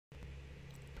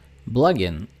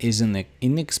Blogging is an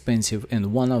inexpensive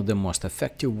and one of the most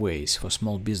effective ways for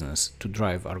small business to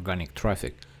drive organic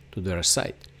traffic to their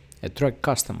site, attract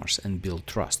customers and build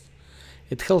trust.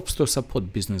 It helps to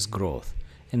support business growth,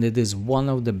 and it is one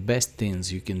of the best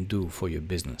things you can do for your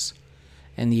business.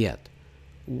 And yet,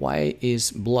 why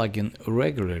is blogging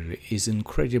regularly is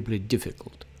incredibly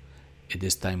difficult? It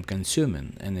is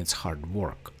time-consuming and it's hard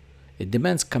work. It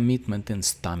demands commitment and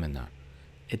stamina.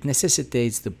 It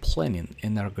necessitates the planning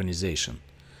and organization,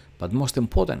 but most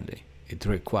importantly, it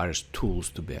requires tools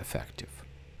to be effective.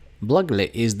 Blogely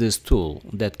is this tool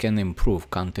that can improve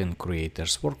content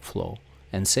creators' workflow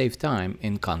and save time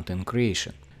in content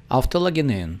creation. After logging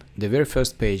in, the very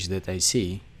first page that I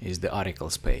see is the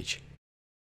articles page.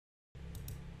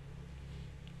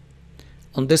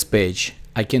 On this page,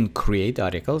 I can create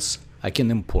articles, I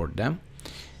can import them,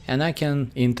 and I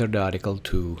can enter the article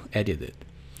to edit it.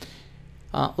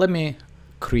 Let me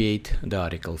create the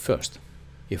article first.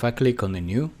 If I click on the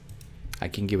new, I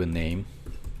can give a name.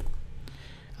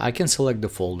 I can select the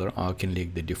folder, or I can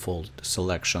leave the default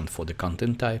selection for the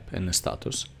content type and the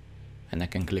status, and I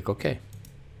can click OK.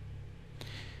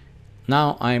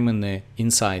 Now I'm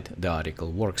inside the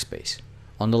article workspace.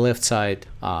 On the left side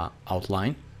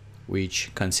outline,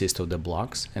 which consists of the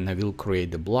blocks, and I will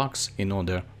create the blocks in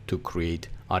order to create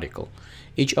article.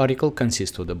 Each article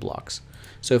consists of the blocks.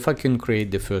 So if I can create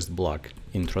the first block,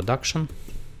 introduction,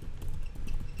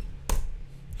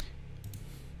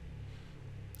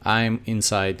 I'm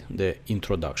inside the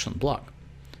introduction block.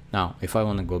 Now, if I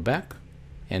want to go back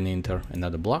and enter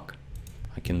another block,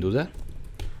 I can do that.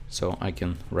 So I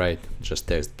can write just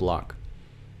text block,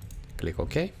 click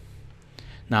OK.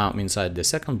 Now I'm inside the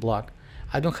second block.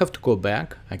 I don't have to go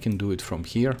back. I can do it from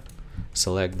here.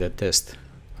 Select the test.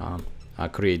 I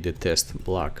create the test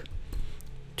block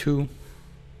 2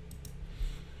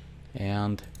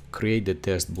 and create the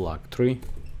test block 3.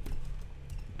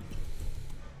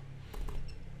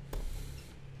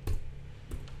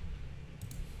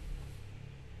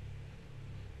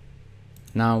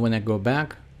 Now when I go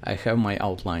back, I have my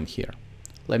outline here.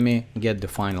 Let me get the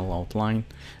final outline.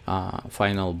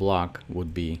 Final block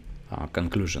would be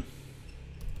conclusion.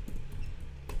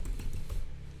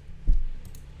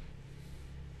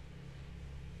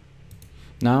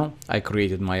 Now I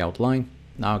created my outline.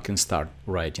 Now I can start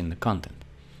writing the content.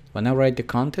 When I write the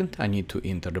content, I need to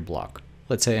enter the block.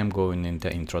 Let's say I'm going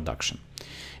into introduction.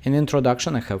 In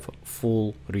introduction, I have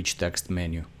full rich text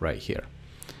menu right here.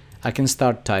 I can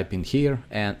start typing here,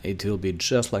 and it will be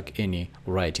just like any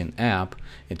writing app.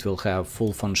 It will have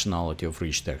full functionality of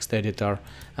rich text editor.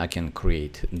 I can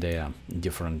create the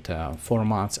different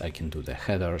formats. I can do the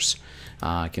headers.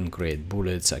 I can create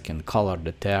bullets. I can color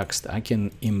the text. I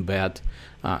can embed,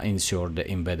 insert the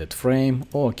embedded frame,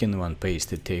 or I can even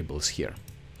paste the tables here.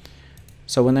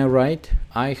 So when I write,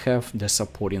 I have the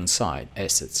supporting side,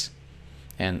 assets,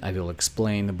 and I will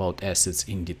explain about assets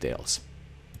in details.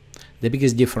 The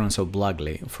biggest difference of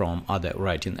Blogely from other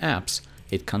writing apps,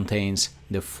 it contains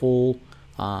the full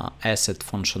asset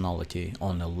functionality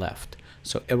on the left.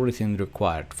 So everything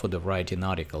required for the writing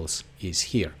articles is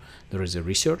here. There is a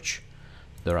research,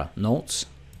 there are notes,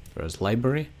 there is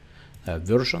library,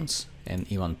 versions,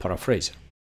 and even paraphraser.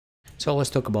 So let's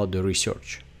talk about the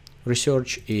research.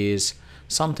 Research is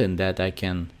something that I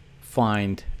can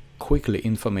find quickly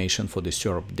information for the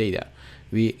SERP data.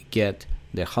 We get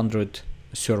the 100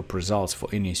 SERP results for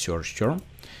any search term.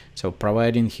 So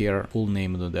providing here full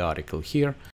name of the article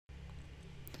here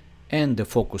and the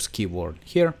focus keyword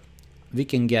here, we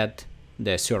can get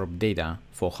the SERP data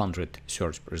for 100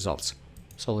 search results.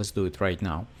 So let's do it right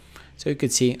now. So you can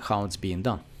see how it's being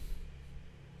done.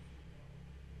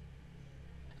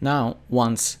 Now,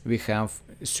 once we have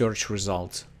search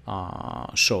results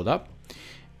showed up,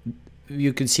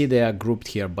 you can see they are grouped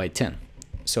here by 10.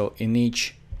 So in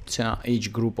each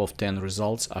group of 10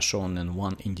 results are shown in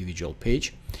one individual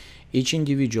page. Each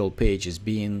individual page is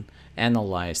being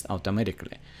analyzed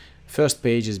automatically. First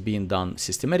page is being done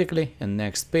systematically, and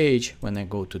next page, when I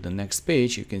go to the next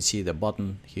page, you can see the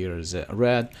button here is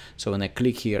red. So when I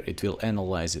click here, it will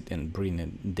analyze it and bring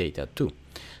in data too.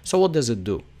 So what does it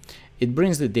do? It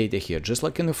brings the data here, just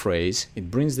like in a phrase.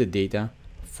 It brings the data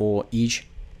for each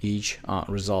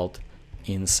result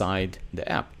inside the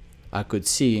app. I could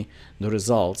see the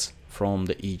results from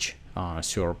each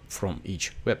SERP from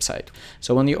each website.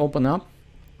 So when you open up,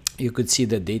 you could see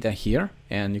the data here,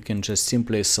 and you can just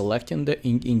simply select in the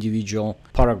individual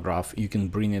paragraph, you can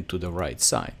bring it to the right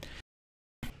side.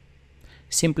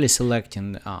 Simply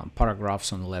selecting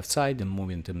paragraphs on the left side and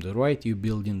moving them to the right, you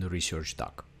build in the research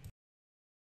doc.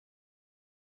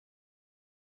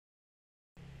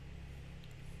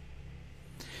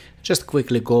 Just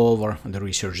quickly go over the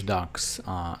research docs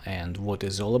and what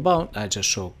it's all about. I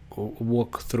just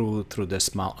walk through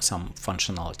some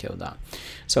functionality of that.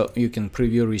 So you can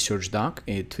preview research doc.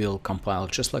 It will compile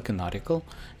just like an article.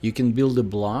 You can build the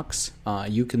blocks.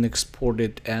 You can export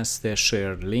it as the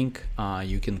shared link.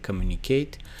 You can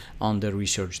communicate on the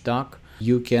research doc.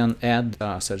 You can add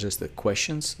suggested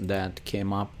questions that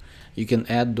came up. You can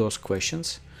add those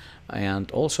questions.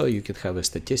 And also you can have a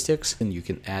statistics, and you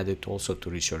can add it also to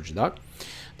research doc.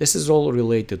 This is all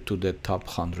related to the top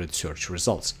 100 search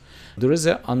results. There is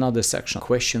another section,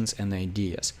 questions and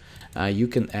ideas. You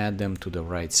can add them to the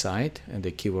right side,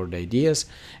 the keyword ideas,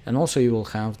 and also you will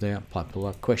have the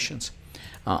popular questions.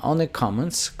 On the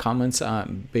comments are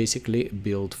basically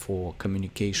built for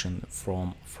communication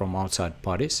from outside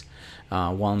parties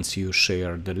once you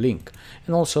share the link.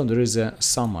 And also there is a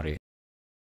summary.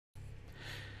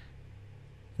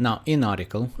 Now, in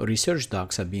article, research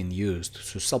docs are being used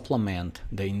to supplement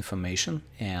the information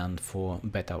and for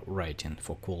better writing,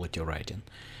 for quality writing.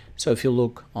 So if you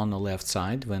look on the left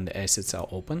side, when the assets are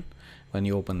open, when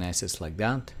you open assets like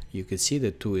that, you can see the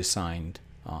two assigned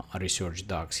research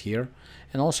docs here.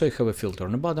 And also you have a filter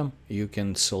on the bottom. You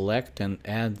can select and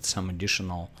add some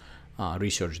additional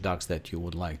research docs that you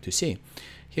would like to see.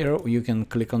 Here you can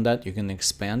click on that, you can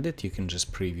expand it, you can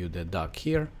just preview the doc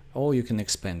here, or you can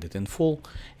expand it in full,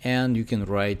 and you can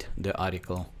write the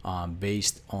article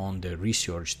based on the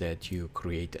research that you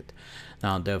created.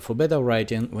 Now, for better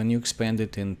writing, when you expand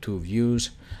it into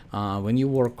views, when you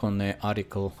work on the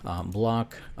article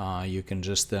block, you can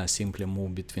just simply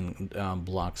move between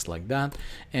blocks like that,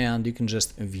 and you can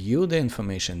just view the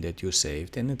information that you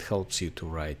saved, and it helps you to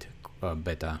write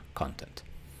better content.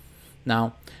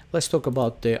 Now, let's talk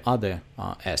about the other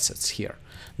assets here.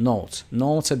 Notes.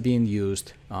 Notes are being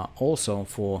used also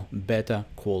for better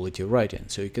quality writing.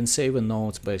 So you can save a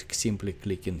notes by simply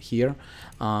clicking here.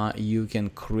 You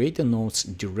can create the notes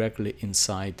directly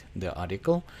inside the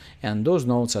article, and those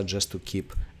notes are just to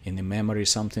keep in the memory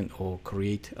something, or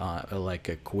create like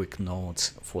a quick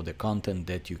notes for the content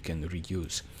that you can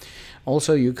reuse.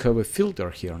 Also, you have a filter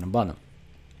here on the bottom.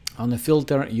 On the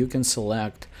filter, you can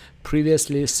select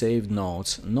previously saved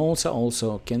notes. Notes are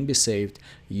also can be saved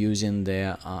using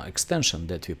the extension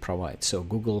that we provide. So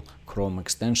Google Chrome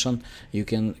extension, you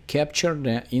can capture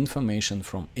the information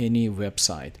from any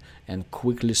website and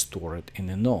quickly store it in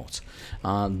the notes.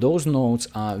 Those notes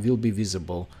will be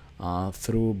visible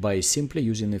through by simply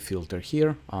using the filter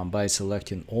here, by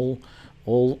selecting all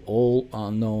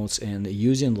notes and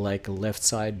using like a left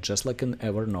side, just like an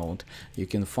Evernote. You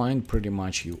can find pretty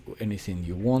much anything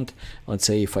you want. Let's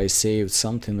say if I saved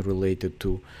something related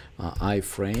to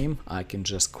iframe, I can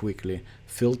just quickly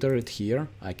filter it here.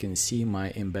 I can see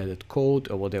my embedded code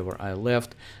or whatever I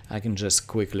left. I can just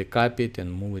quickly copy it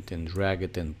and move it and drag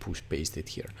it and paste it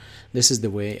here. This is the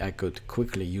way I could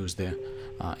quickly use the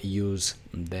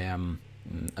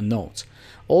notes.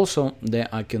 Also,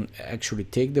 I can actually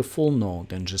take the full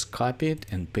note and just copy it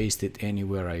and paste it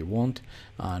anywhere I want,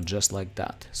 just like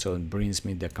that. So it brings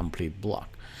me the complete block,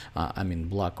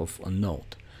 block of a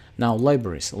note. Now,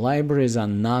 libraries. Libraries are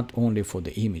not only for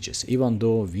the images, even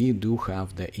though we do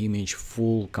have the image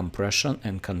full compression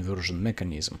and conversion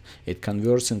mechanism. It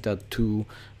converts into two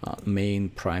main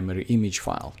primary image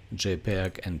file,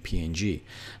 JPEG and PNG.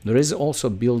 There is also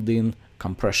built-in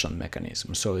compression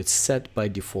mechanism, so it's set by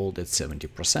default at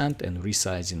 70% and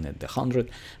resizing at the 100,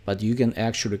 but you can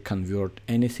actually convert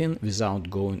anything without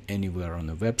going anywhere on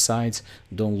the websites.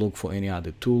 Don't look for any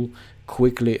other tool.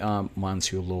 Quickly,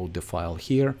 once you load the file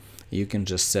here, you can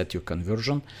just set your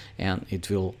conversion and it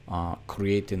will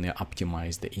create and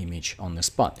optimize the image on the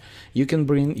spot. You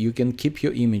can keep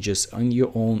your images on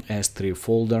your own S3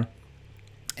 folder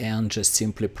and just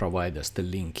simply provide us the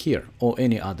link here or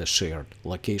any other shared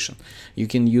location. You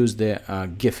can use the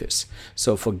GIFs.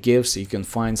 So for GIFs, you can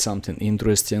find something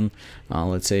interesting.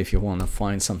 Let's say if you want to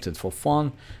find something for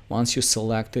fun, once you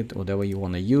select it, whatever you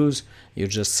want to use, you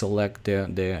just select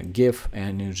the GIF,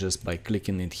 and you just by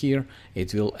clicking it here,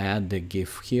 it will add the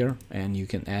GIF here, and you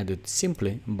can add it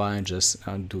simply by just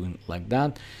doing like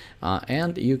that.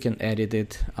 And you can edit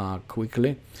it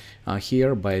quickly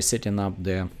here by setting up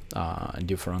the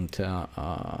different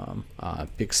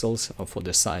pixels for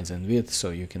the size and width, so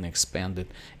you can expand it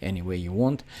any way you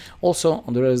want. Also,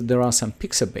 there are some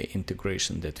Pixabay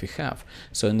integration that we have.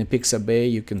 So in the Pixabay,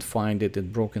 you can find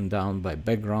it broken down by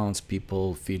backgrounds,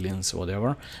 people, feelings,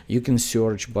 whatever. You can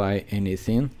search by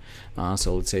anything.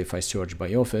 So let's say if I search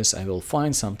by office, I will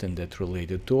find something that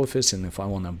related to office, and if I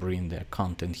want to bring the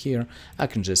content here, I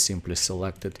can just simply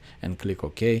select it and click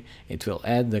OK. It will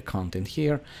add the content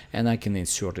here, and I can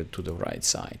insert it to the right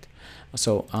side.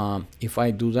 So if I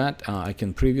do that, I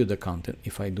can preview the content.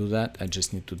 If I do that, I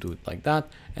just need to do it like that,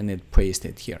 and it paste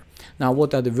it here. Now,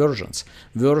 what are the versions?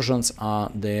 Versions are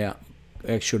the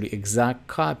actually exact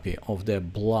copy of the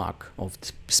block of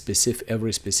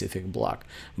every specific block.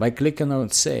 By clicking on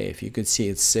save, you can see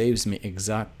it saves me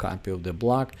exact copy of the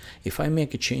block. If I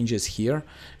make changes here,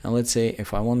 and let's say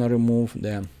if I want to remove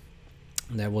the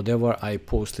whatever I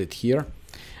posted here,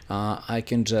 I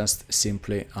can just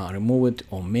simply remove it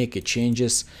or make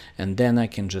changes, and then I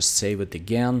can just save it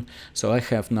again. So I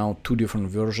have now two different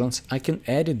versions. I can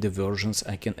edit the versions.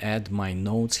 I can add my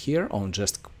notes here or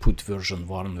just put version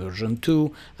 1, version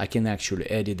 2. I can actually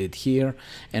edit it here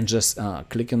and just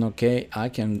clicking OK. I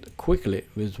can quickly,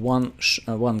 with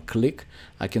one click,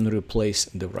 I can replace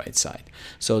the right side.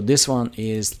 So this one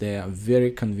is the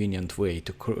very convenient way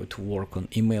to work on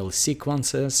email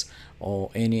sequences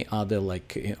or any other,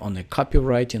 like on a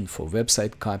copywriting for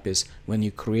website copies. When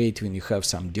you have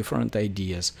some different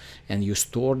ideas and you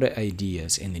store the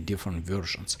ideas in the different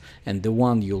versions, and the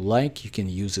one you like, you can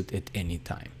use it at any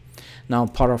time. Now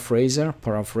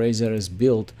Paraphraser is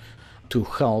built to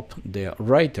help the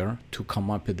writer to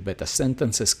come up with better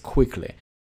sentences quickly.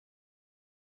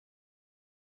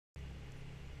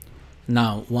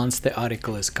 Now, once the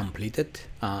article is completed,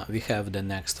 we have the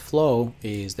next flow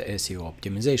is the SEO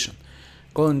optimization.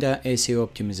 Going to SEO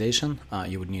optimization,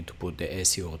 you would need to put the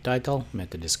SEO title,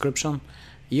 meta description.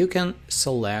 You can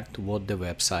select what the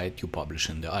website you publish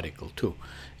in the article to.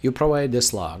 You provide the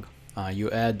slug,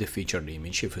 you add the featured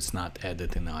image if it's not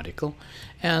added in the article,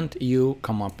 and you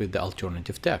come up with the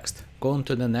alternative text. Going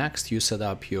to the next, you set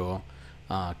up your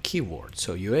keyword.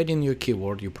 So you add in your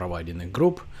keyword, you provide in a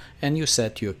group, and you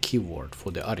set your keyword for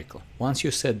the article. Once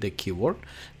you set the keyword,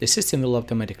 the system will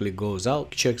automatically goes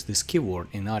out, checks this keyword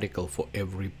in article for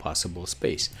every possible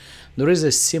space. There is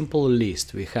a simple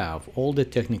list. We have all the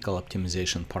technical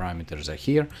optimization parameters are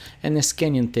here, and the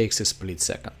scanning takes a split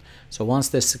second. So once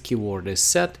this keyword is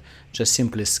set, just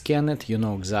simply scan it. You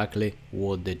know exactly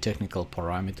what the technical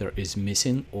parameter is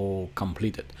missing or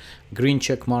completed. Green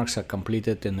check marks are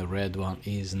completed and the red one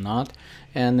is not,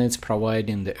 and it's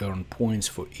providing the earned points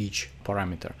for each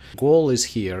parameter. Goal is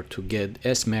here to get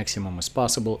as maximum as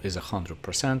possible is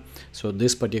 100%. So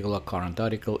this particular current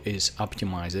article is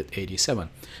optimized at 87.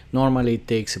 Normally it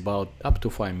takes about up to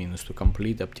 5 minutes to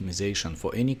complete optimization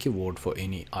for any keyword for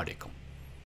any article.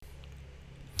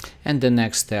 And the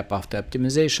next step after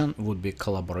optimization would be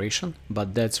collaboration,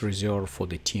 but that's reserved for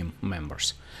the team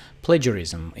members.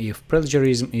 Plagiarism. If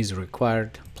plagiarism is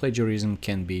required, plagiarism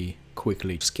can be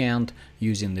quickly scanned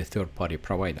using the third-party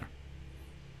provider.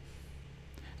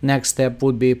 Next step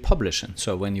would be publishing.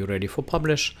 So when you're ready for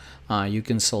publish, you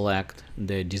can select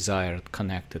the desired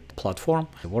connected platform,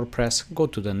 WordPress, go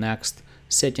to the next,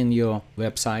 setting your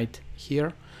website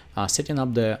here, setting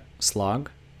up the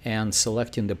slug, and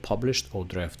selecting the published or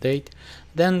draft date,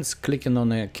 then clicking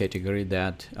on a category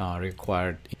that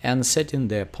required and setting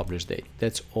the published date.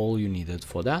 That's all you needed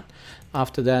for that.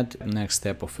 After that, next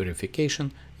step of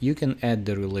verification, you can add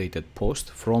the related post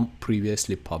from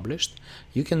previously published.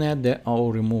 You can add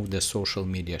or remove the social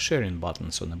media sharing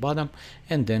buttons on the bottom,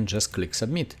 and then just click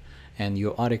submit, and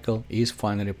your article is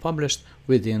finally published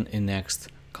within the next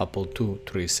couple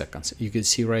 2-3 seconds. You can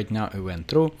see right now it went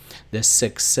through, the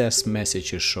success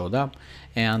messages showed up,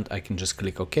 and I can just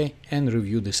click OK and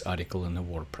review this article in the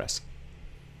WordPress.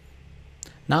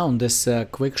 Now in this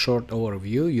quick short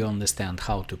overview, you understand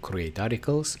how to create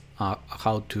articles,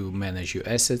 how to manage your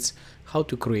assets, how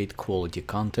to create quality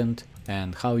content,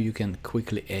 and how you can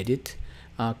quickly edit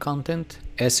content,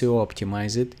 SEO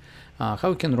optimize it, how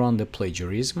you can run the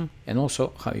plagiarism, and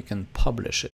also how you can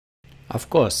publish it. Of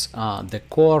course, the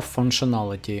core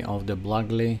functionality of the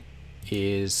Blogely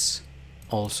is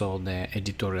also the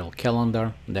editorial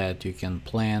calendar that you can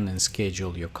plan and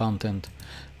schedule your content.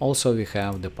 Also, we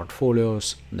have the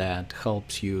portfolios that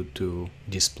helps you to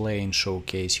display and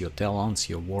showcase your talents,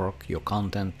 your work, your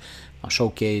content,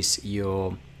 showcase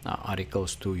your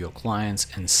articles to your clients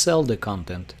and sell the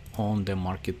content on the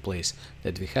marketplace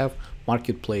that we have.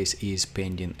 Marketplace is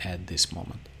pending at this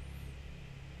moment.